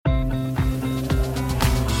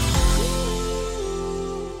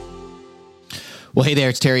Well, hey there,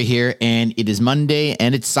 it's Terry here, and it is Monday,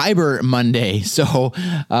 and it's Cyber Monday. So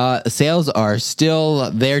sales are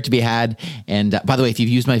still there to be had. And by the way, if you've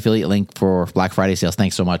used my affiliate link for Black Friday sales,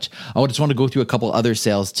 thanks so much. I just want to go through a couple other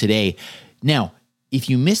sales today. Now, if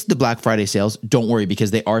you missed the Black Friday sales, don't worry,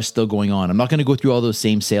 because they are still going on. I'm not going to go through all those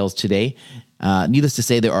same sales today. Needless to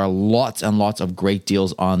say, there are lots and lots of great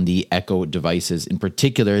deals on the Echo devices. In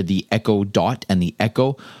particular, the Echo Dot and the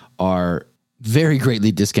Echo are very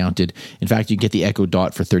greatly discounted. In fact, you get the Echo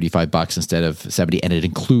Dot for $35 instead of $70, and it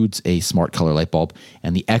includes a smart color light bulb.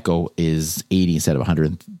 And the Echo is $80 instead of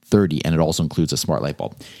 $130, and it also includes a smart light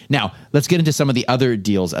bulb. Now, let's get into some of the other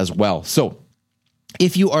deals as well. So,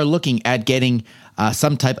 if you are looking at getting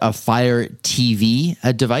some type of Fire TV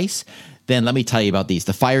device, then let me tell you about these.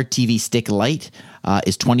 The Fire TV Stick Lite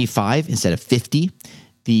is $25 instead of $50.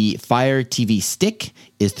 The Fire TV Stick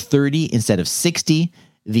is $30 instead of $60.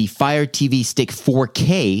 The Fire TV Stick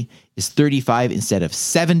 4K is $35 instead of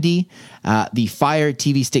 $70. The Fire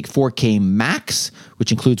TV Stick 4K Max,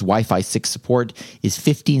 which includes Wi-Fi 6 support, is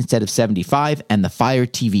 $50 instead of $75. And the Fire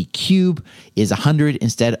TV Cube is $100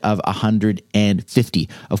 instead of $150.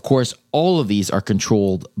 Of course, all of these are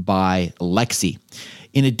controlled by Lexi.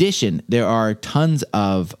 In addition, there are tons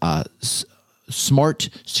of smart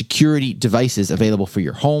security devices available for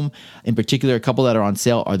your home. In particular, a couple that are on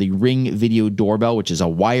sale are the Ring Video Doorbell, which is a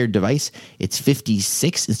wired device. It's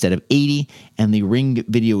 $56 instead of $80, and the Ring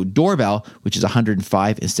Video Doorbell, which is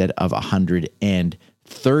 $105 instead of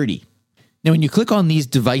 $130. Now, when you click on these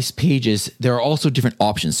device pages, there are also different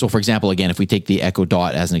options. So, for example, again, if we take the Echo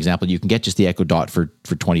Dot as an example, you can get just the Echo Dot for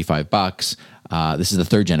 $25. This is the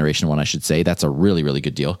third generation one, I should say. That's a really, really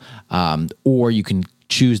good deal. Or you can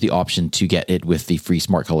choose the option to get it with the free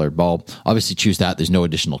smart color bulb. Obviously, choose that. There's no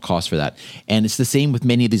additional cost for that. And it's the same with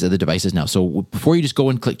many of these other devices now. So before you just go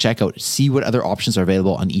and click checkout, see what other options are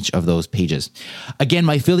available on each of those pages. Again,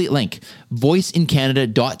 my affiliate link,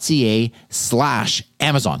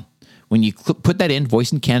 voiceincanada.ca/Amazon. When you put that in,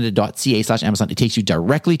 voiceincanada.ca/Amazon, it takes you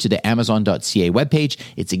directly to the Amazon.ca webpage.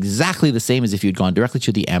 It's exactly the same as if you'd gone directly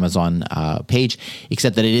to the Amazon page,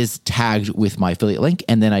 except that it is tagged with my affiliate link,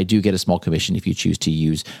 and then I do get a small commission if you choose to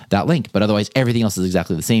use that link. But otherwise, everything else is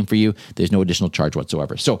exactly the same for you. There's no additional charge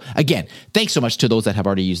whatsoever. So again, thanks so much to those that have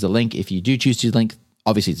already used the link. If you do choose to use the link,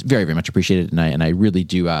 obviously, it's very, very much appreciated, and I really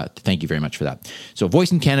do thank you very much for that. So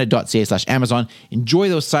voiceincanada.ca/Amazon. Enjoy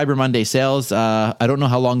those Cyber Monday sales. I don't know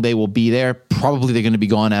how long they will be there. Probably they're going to be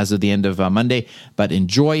gone as of the end of Monday, but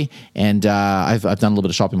enjoy. And I've done a little bit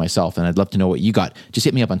of shopping myself, and I'd love to know what you got. Just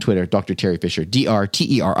hit me up on Twitter, Dr. Terry Fisher,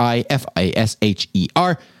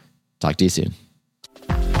 DrTerifisher. Talk to you soon.